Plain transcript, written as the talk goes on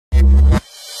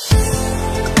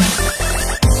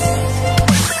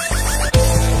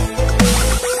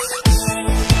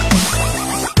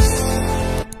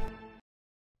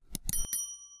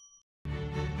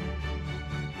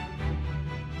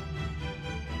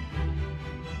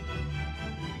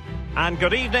And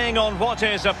good evening on what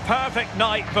is a perfect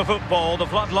night for football. The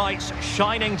floodlights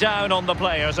shining down on the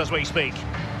players as we speak.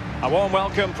 A warm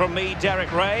welcome from me,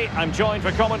 Derek Ray. I'm joined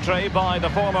for commentary by the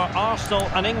former Arsenal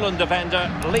and England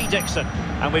defender, Lee Dixon.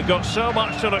 And we've got so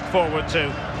much to look forward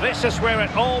to. This is where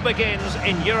it all begins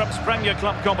in Europe's Premier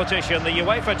Club competition, the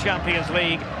UEFA Champions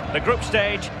League, the group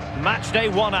stage,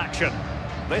 Matchday 1 action.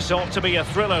 This ought to be a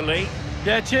thriller, Lee.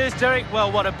 Yeah, cheers, Derek.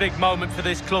 Well, what a big moment for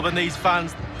this club and these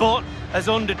fans. But as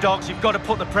underdogs, you've got to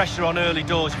put the pressure on early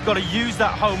doors. You've got to use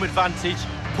that home advantage,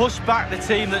 push back the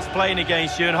team that's playing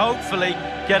against you, and hopefully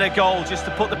get a goal just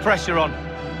to put the pressure on.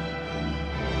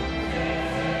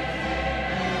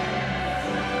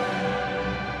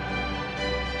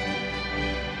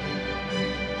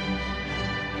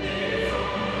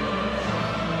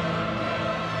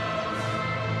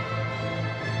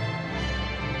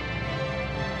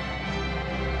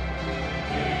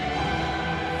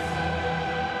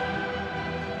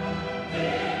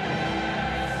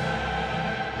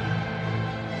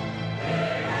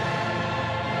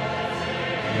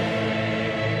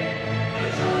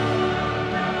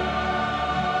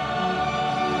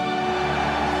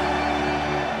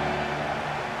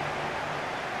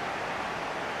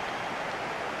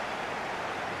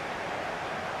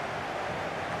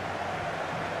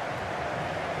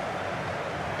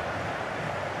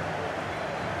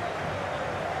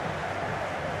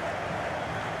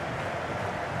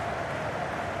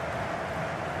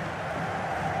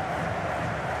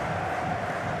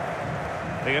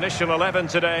 The initial 11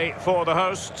 today for the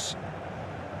hosts.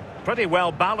 Pretty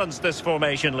well balanced, this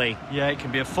formation, Lee. Yeah, it can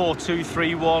be a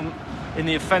 4-2-3-1 in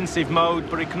the offensive mode,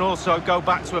 but it can also go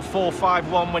back to a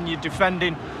 4-5-1 when you're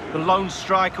defending. The lone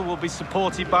striker will be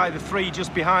supported by the three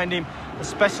just behind him,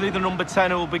 especially the number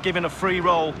 10 who will be given a free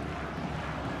role.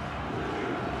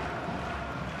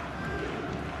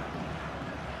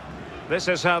 This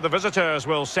is how the visitors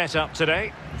will set up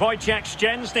today. Wojciech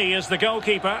Szczęsny is the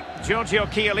goalkeeper. Giorgio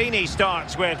Chiellini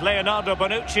starts with Leonardo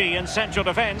Bonucci in central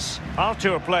defence.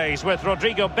 Artur plays with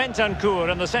Rodrigo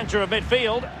Bentancur in the centre of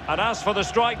midfield. And as for the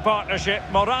strike partnership,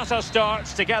 Morata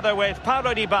starts together with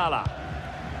Paulo Dybala.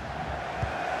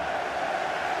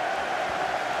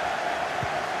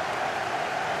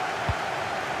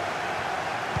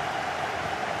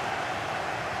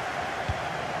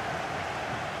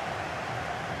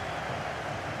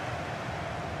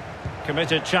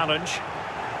 Committed challenge.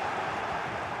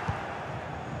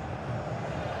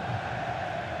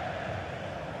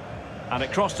 And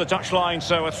it crossed the touchline,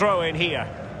 so a throw in here.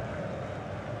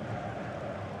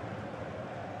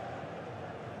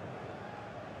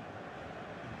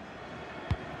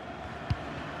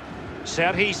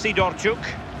 Serhii Sidorchuk.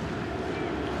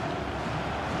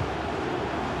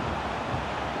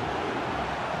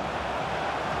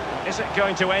 Is it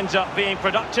going to end up being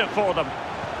productive for them?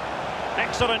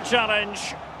 Excellent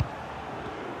challenge.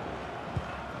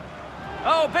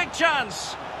 Oh, big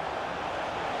chance.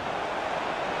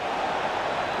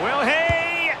 Will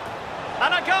he?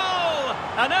 And a goal!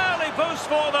 An early boost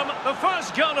for them. The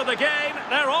first goal of the game.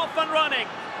 They're off and running.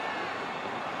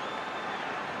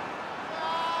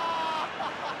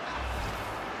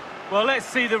 Well, let's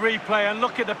see the replay and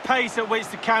look at the pace at which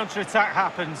the counter-attack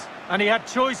happens. And he had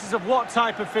choices of what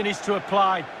type of finish to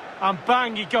apply. And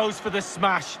bang, he goes for the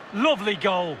smash. Lovely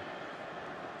goal.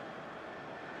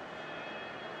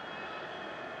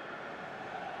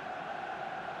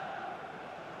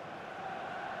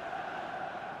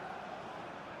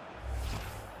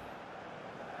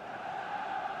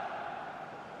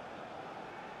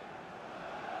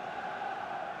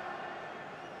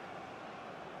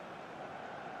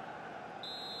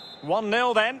 One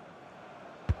 0 then.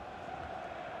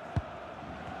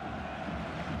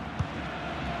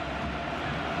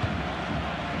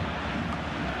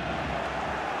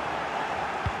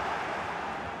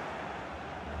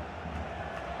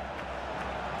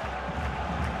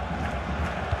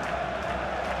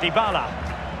 Dybala,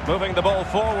 moving the ball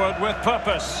forward with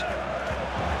purpose. It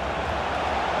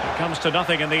comes to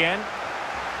nothing in the end.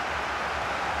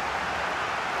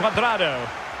 Cuadrado.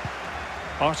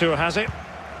 Artur has it.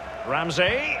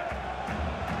 Ramsey.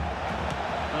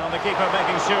 Well, the keeper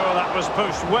making sure that was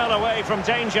pushed well away from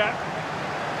danger.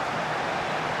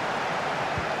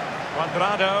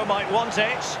 Cuadrado might want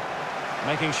it.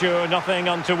 Making sure nothing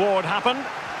untoward happened.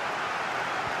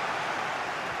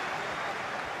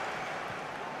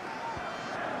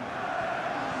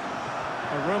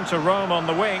 Room to roam on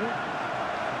the wing.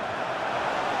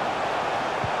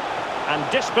 And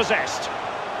dispossessed.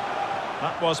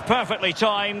 That was perfectly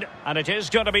timed, and it is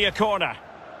going to be a corner.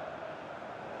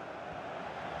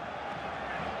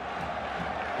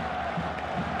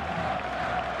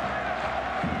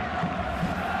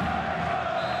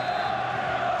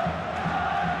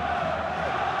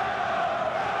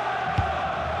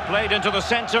 Played into the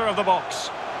centre of the box.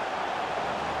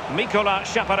 Mykola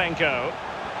Shaparenko.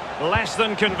 Less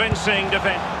than convincing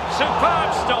defense.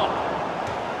 Superb stop.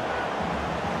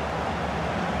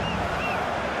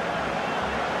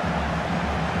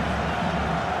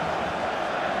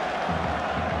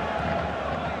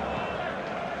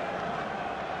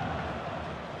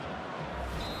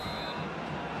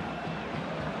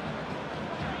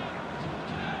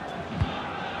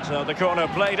 So the corner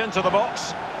played into the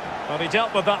box. But he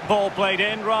dealt with that ball played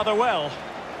in rather well.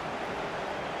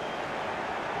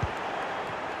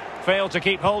 Failed to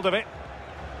keep hold of it.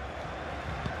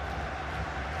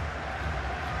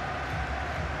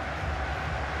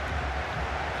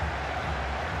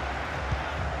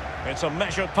 It's a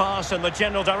measured pass in the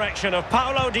general direction of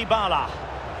Paulo Dybala.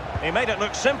 He made it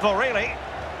look simple, really.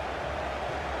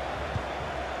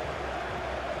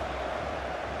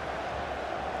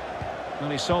 And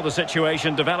he saw the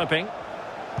situation developing.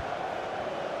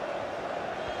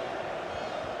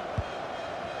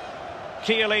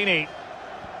 Chiellini.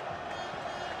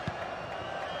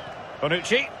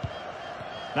 Bonucci.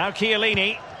 Now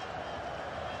Chiellini.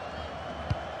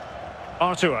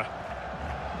 Artur.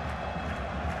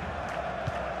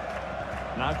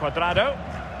 Now Cuadrado.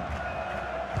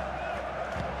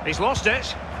 He's lost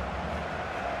it.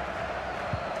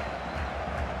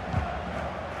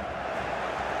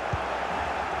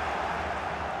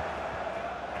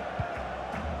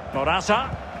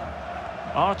 Morata.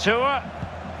 Artur.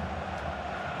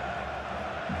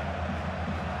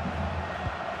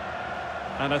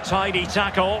 And a tidy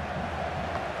tackle.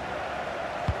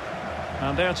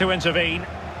 And there to intervene.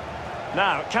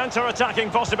 Now, counter-attacking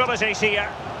possibilities here.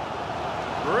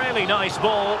 Really nice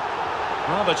ball.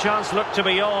 Well, the chance looked to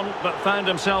be on, but found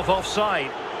himself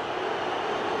offside.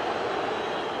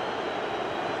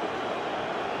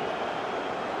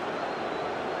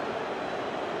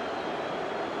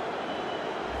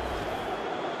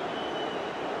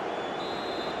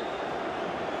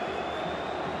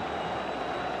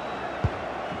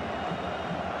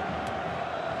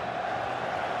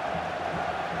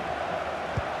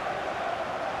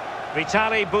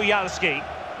 Vitaly Buyalski.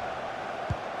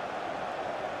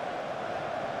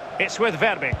 It's with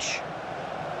Verbic.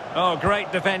 Oh,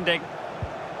 great defending.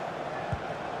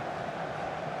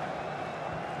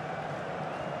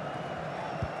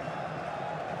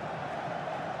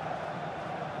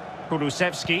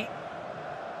 Kulusevski.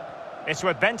 It's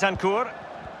with Bentancur.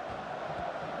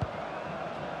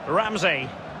 Ramsey.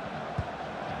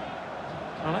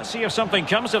 Well, let's see if something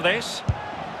comes of this.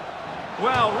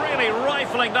 Well, really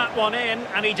rifling that one in,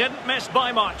 and he didn't miss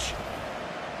by much.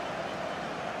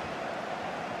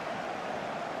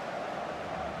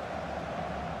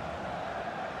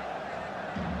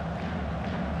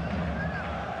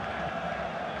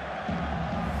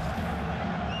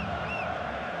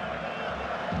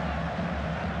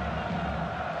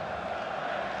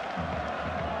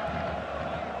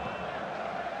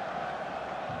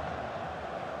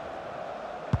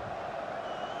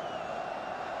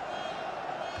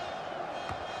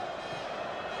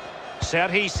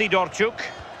 Serhii Sidorchuk.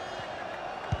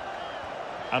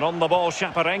 And on the ball,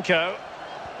 Shaparenko.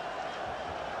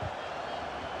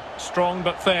 Strong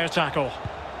but fair tackle.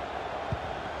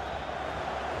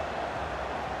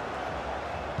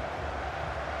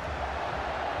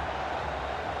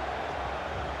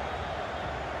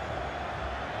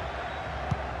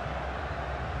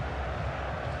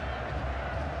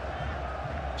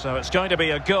 So it's going to be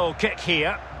a goal kick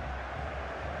here.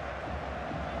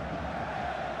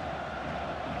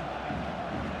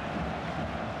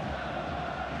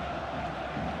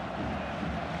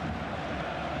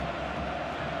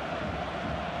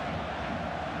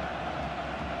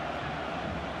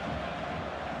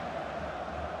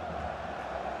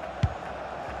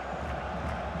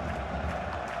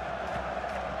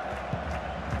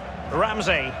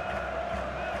 Ramsey.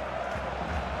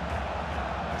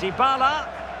 Dybala.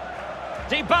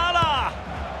 Dybala!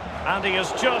 And he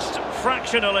has just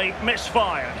fractionally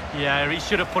misfired. Yeah, he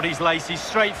should have put his laces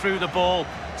straight through the ball.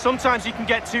 Sometimes you can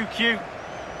get too cute.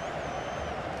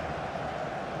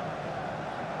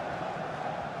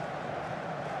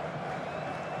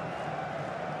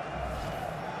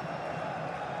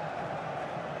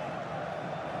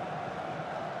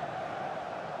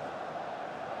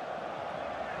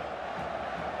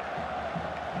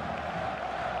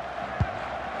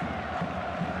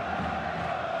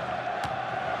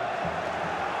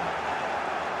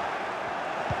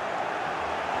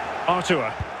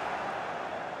 Artur.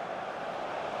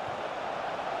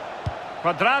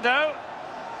 Cuadrado.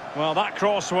 Well, that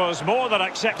cross was more than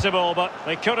acceptable, but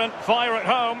they couldn't fire it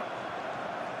home.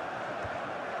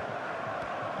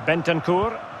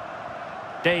 Bentancur.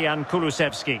 Dejan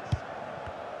Kulusevski.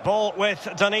 Ball with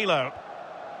Danilo.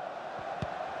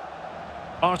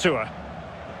 Artur.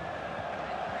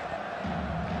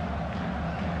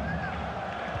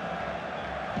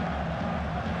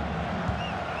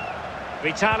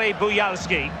 Vitaly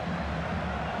Buyalski.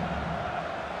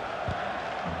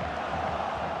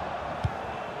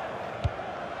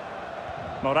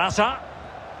 Morata.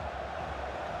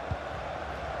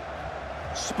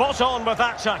 Spot on with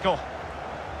that tackle.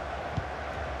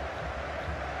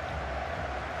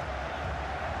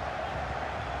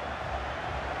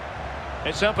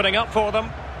 It's opening up for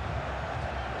them.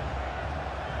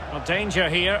 A danger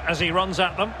here as he runs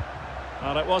at them.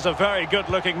 Well, it was a very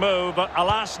good-looking move, but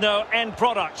alas, no end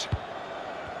product.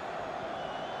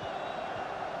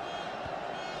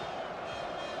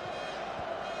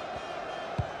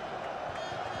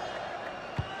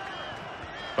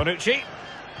 Bonucci.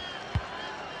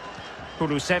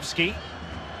 Kulusevski.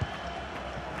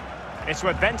 It's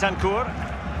with Bentancur.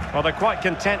 Well, they're quite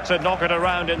content to knock it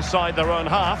around inside their own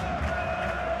half.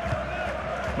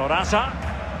 Morata.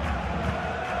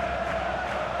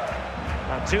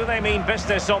 And do they mean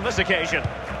business on this occasion?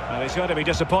 Well, he's going to be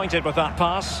disappointed with that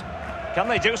pass. Can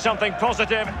they do something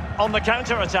positive on the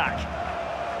counter-attack?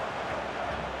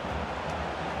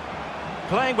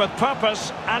 Playing with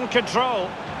purpose and control.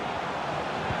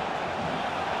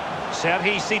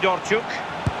 Serhii Sidorchuk.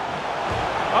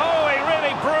 Oh, he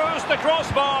really bruised the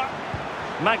crossbar.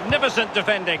 Magnificent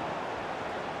defending.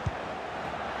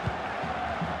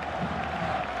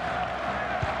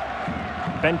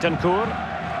 Bentancur.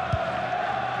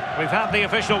 We've had the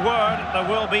official word. There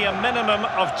will be a minimum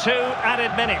of 2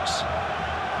 added minutes.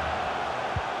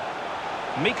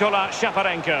 Mikola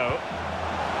Shaparenko.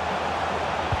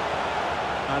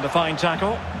 And a fine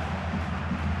tackle.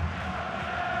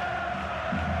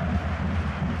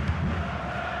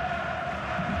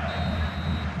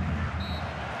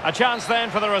 A chance then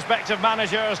for the respective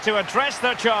managers to address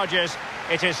their charges.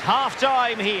 It is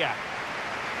half-time here.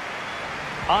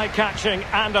 Eye-catching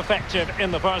and effective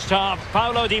in the first half.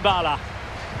 Paulo Dybala.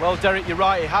 Well, Derek, you're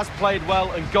right. He has played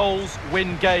well, and goals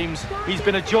win games. He's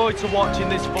been a joy to watch in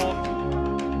this form.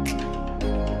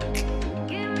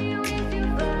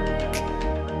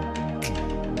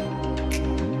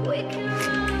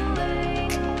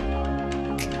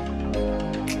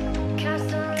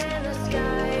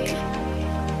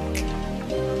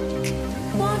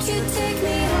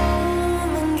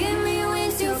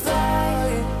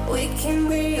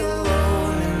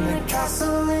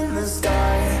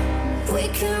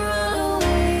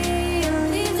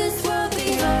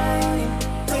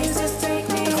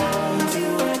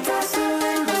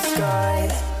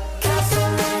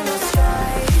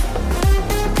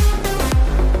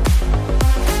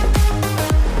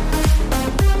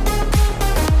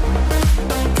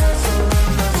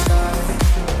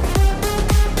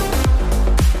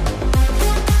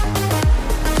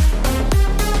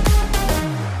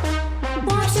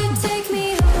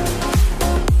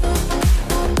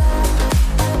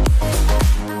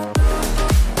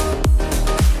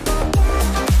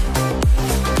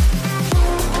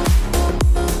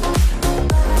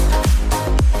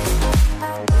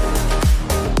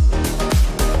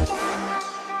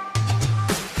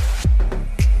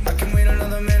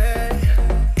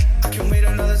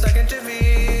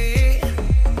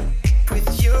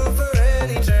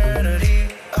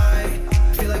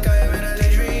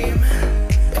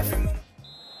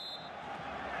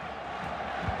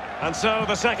 And so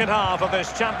the second half of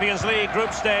this Champions League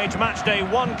group stage matchday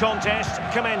 1 contest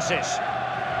commences.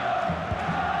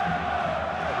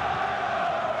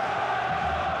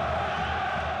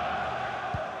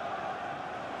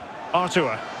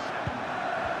 Artur.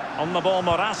 On the ball,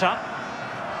 Morata.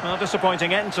 Well,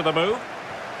 disappointing end to the move.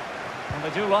 And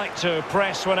they do like to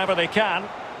press whenever they can.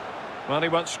 Well, he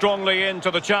went strongly into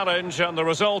the challenge, and the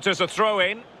result is a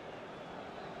throw-in.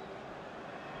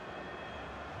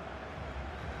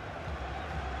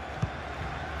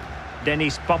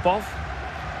 Denis Popov.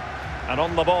 And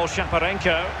on the ball,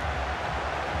 Shaparenko.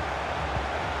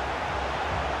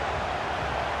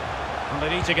 And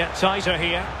they need to get tighter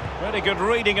here. Really good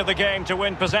reading of the game to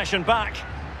win possession back.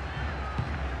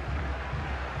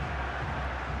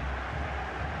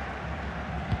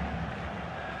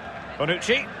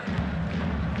 Bonucci.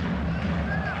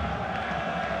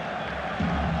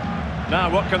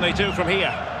 Now, what can they do from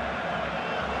here?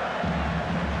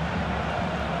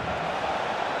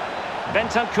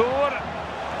 Bentancur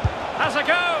has a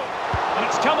go, and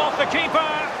it's come off the keeper.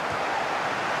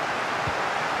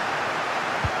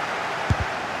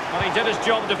 Well, he did his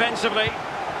job defensively.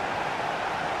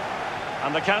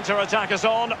 And the counter-attack is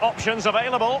on, options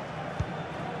available.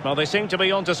 Well, they seem to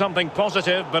be onto something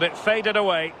positive, but it faded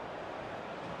away.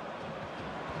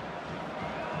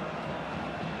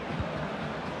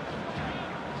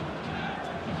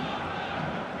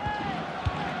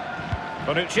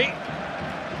 Bonucci.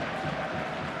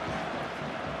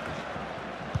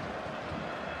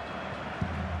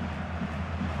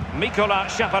 Mikola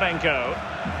Shaparenko.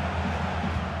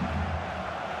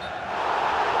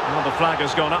 Well, the flag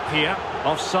has gone up here.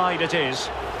 Offside it is.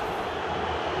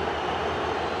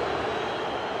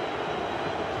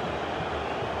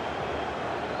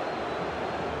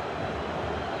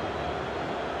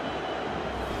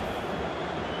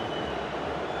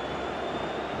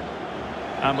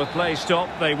 And with play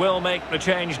stopped, they will make the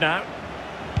change now.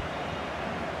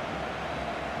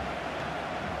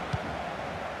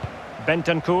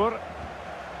 Bentancur.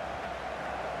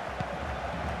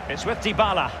 It's with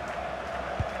Dybala.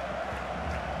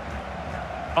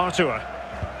 Artur.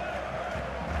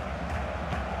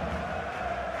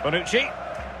 Bonucci.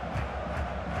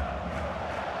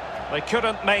 They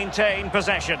couldn't maintain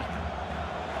possession.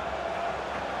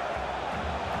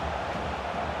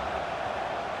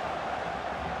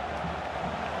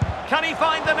 Can he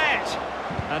find the net?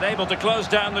 And able to close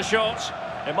down the shot.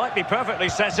 It might be perfectly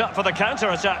set up for the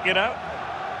counter-attack, you know.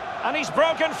 And he's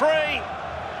broken free.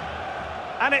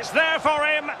 And it's there for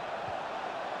him.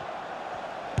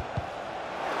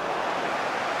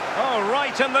 Oh,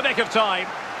 right in the nick of time.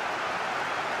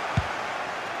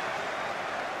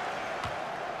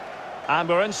 And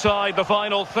we're inside the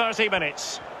final 30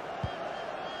 minutes.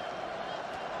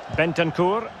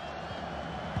 Bentancur.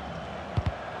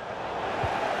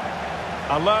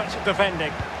 Alert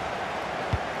defending.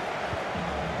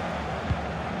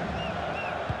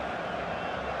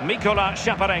 Mikola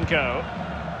Shaparenko.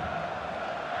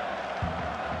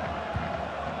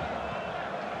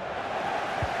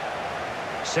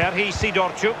 Serhii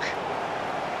Sidorchuk.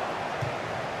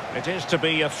 It is to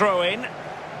be a throw-in.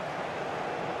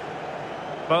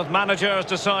 Both managers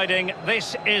deciding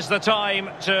this is the time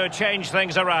to change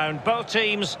things around. Both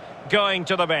teams going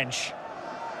to the bench.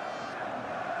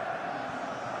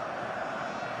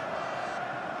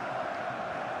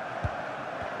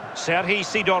 Serhii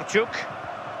Sidorchuk.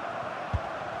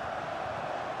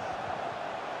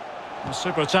 A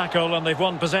super tackle and they've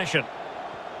won possession.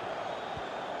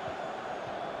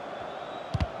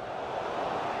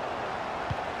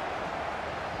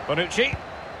 Bonucci.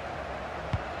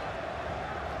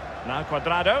 Now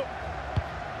Cuadrado.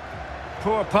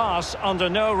 Poor pass under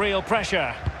no real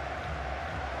pressure.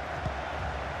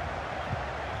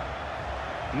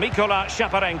 Mikola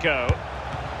Shaparenko.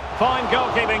 Fine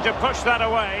goalkeeping to push that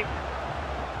away.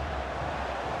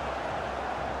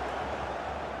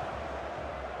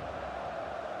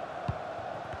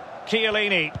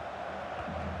 Chiellini.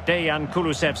 Dejan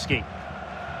Kulusevski.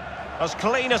 As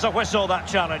clean as a whistle, that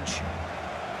challenge.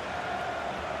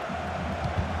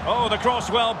 Oh, the cross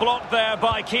well blocked there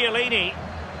by Chiellini.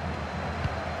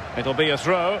 It'll be a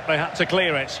throw. They had to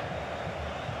clear it.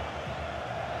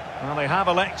 Well, they have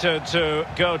elected to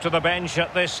go to the bench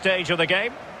at this stage of the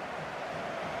game.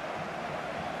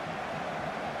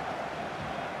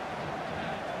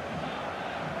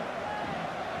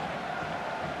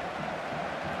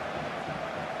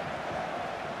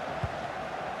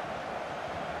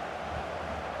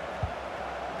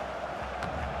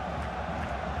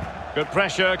 Good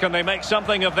pressure, can they make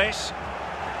something of this?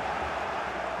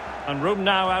 And room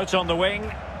now out on the wing.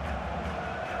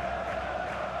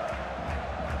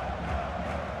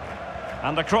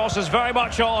 And the cross is very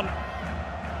much on.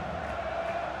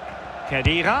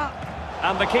 Khedira.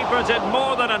 And the keeper did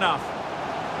more than enough.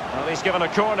 Well, he's given a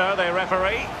corner, the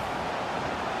referee.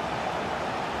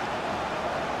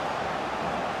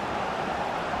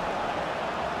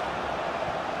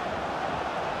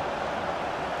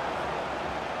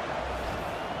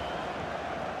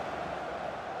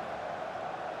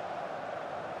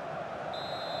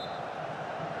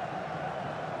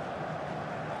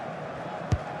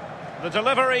 The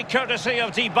delivery courtesy of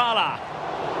Dybala.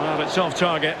 Well, it's off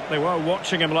target. They were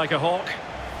watching him like a hawk.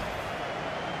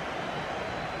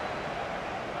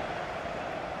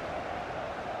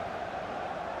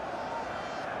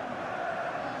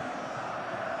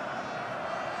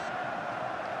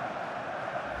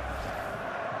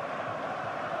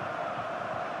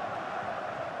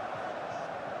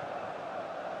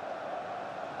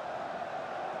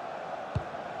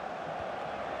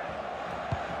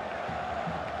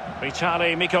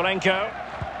 Vitaly Mikolenko.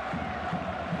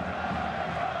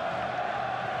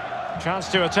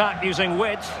 Chance to attack using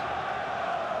width.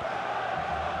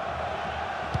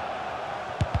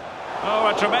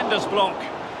 Oh, a tremendous block.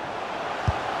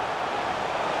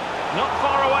 Not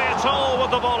far away at all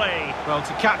with the volley. Well,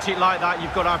 to catch it like that,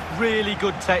 you've got to have really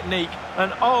good technique,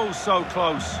 and oh, so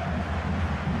close.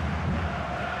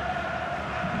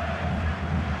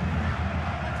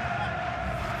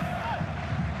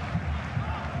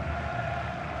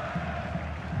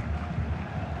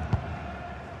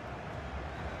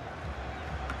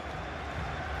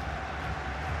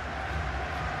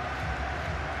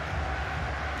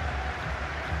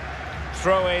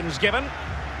 Throw-ins given.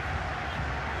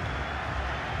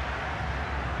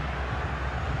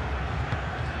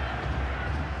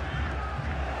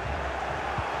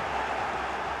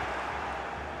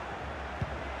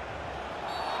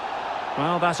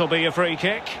 Well, that'll be a free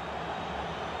kick.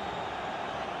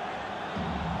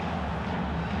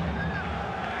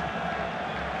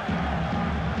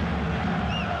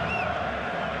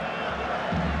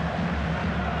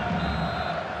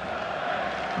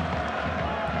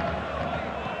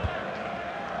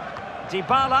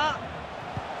 Dybala.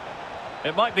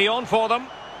 It might be on for them.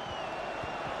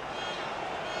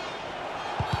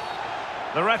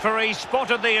 The referee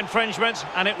spotted the infringement,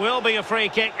 and it will be a free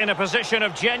kick in a position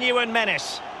of genuine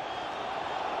menace.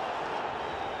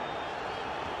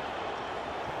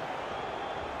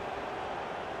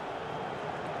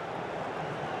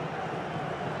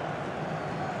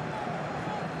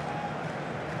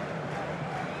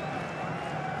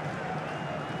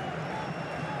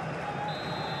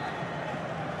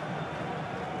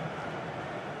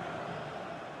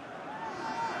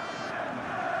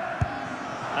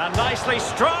 And nicely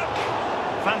struck.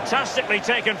 Fantastically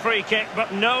taken free kick,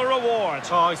 but no reward.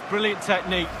 Oh, it's brilliant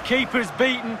technique. Keeper's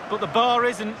beaten, but the bar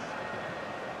isn't.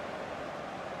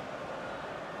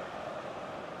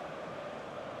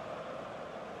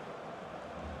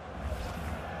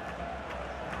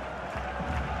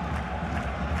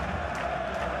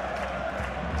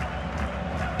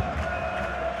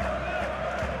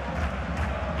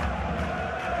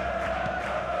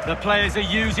 The players are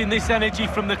using this energy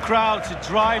from the crowd to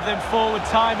drive them forward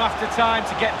time after time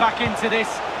to get back into this.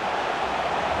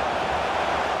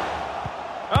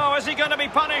 Oh, is he going to be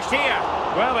punished here?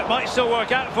 Well, it might still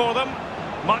work out for them.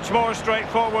 Much more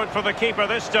straightforward for the keeper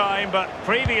this time, but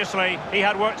previously he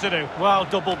had work to do. Well,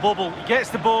 double bubble. He gets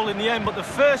the ball in the end, but the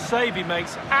first save he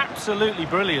makes, absolutely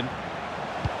brilliant.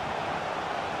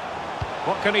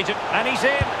 What can he do? And he's in.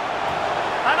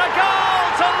 And a goal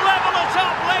to level it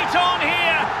up late on here.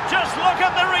 Just look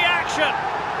at the reaction.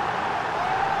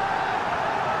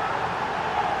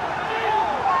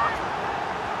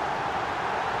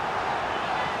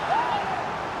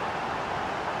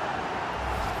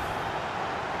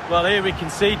 Well, here we can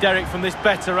see, Derek, from this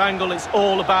better angle, it's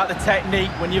all about the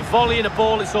technique. When you're volleying a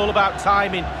ball, it's all about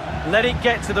timing. Let it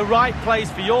get to the right place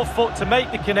for your foot to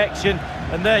make the connection,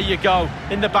 and there you go,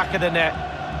 in the back of the net.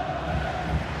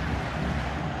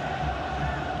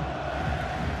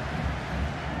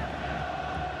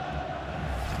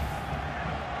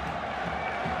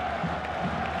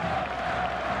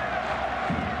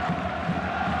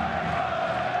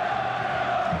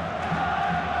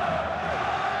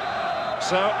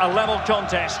 So, a level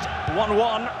contest,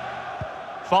 1-1.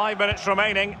 5 minutes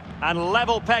remaining, and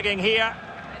level pegging here.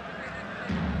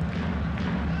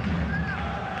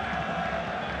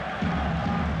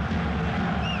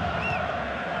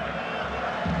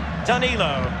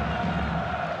 Danilo.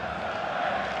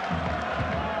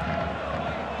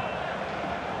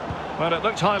 Well, it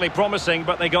looked highly promising,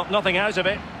 but they got nothing out of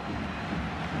it.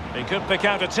 He could pick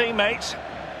out a teammate.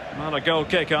 Not a goal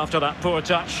kick after that poor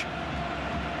touch.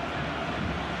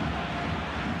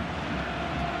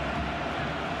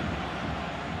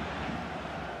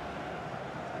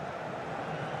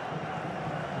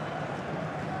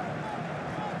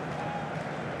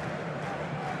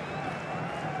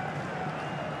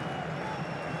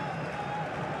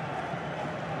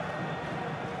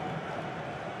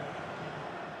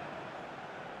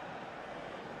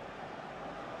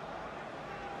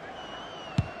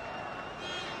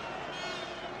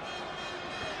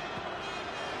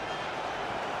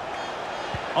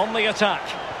 On the attack.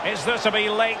 Is there to be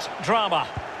late drama?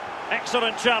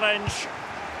 Excellent challenge.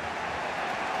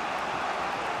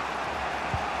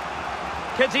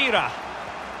 Khedira.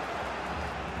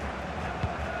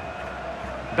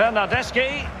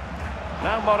 Bernardeschi.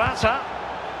 Now Morata.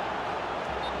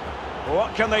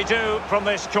 What can they do from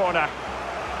this corner?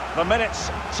 The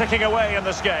minutes ticking away in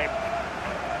this game.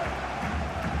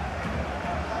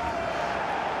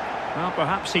 Well,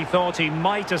 perhaps he thought he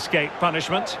might escape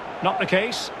punishment. Not the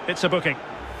case. It's a booking.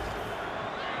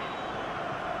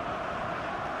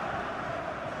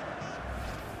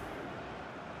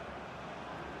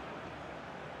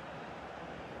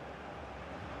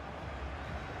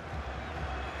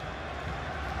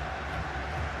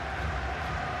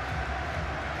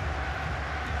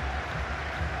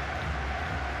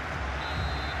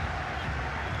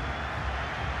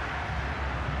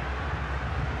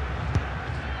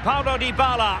 Paulo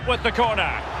Dybala with the corner.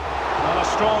 And a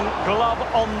strong glove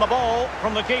on the ball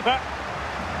from the keeper.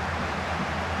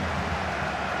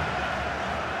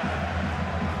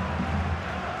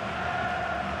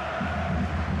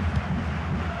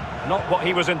 Not what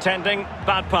he was intending.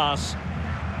 Bad pass.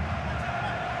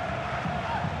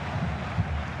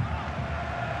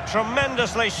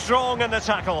 Tremendously strong in the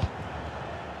tackle.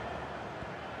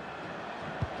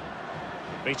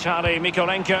 Vitaly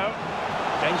Mikolenko.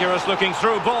 Dangerous looking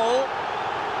through ball.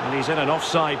 And he's in an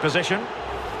offside position.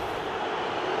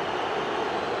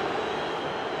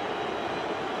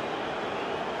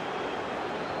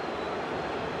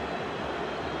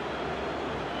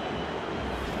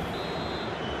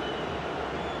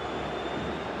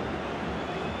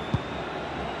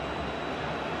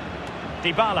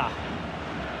 Dybala.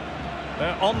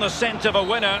 They're on the scent of a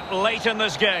winner late in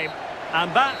this game.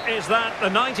 And that is that. The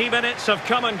 90 minutes have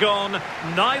come and gone.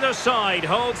 Neither side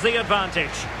holds the advantage.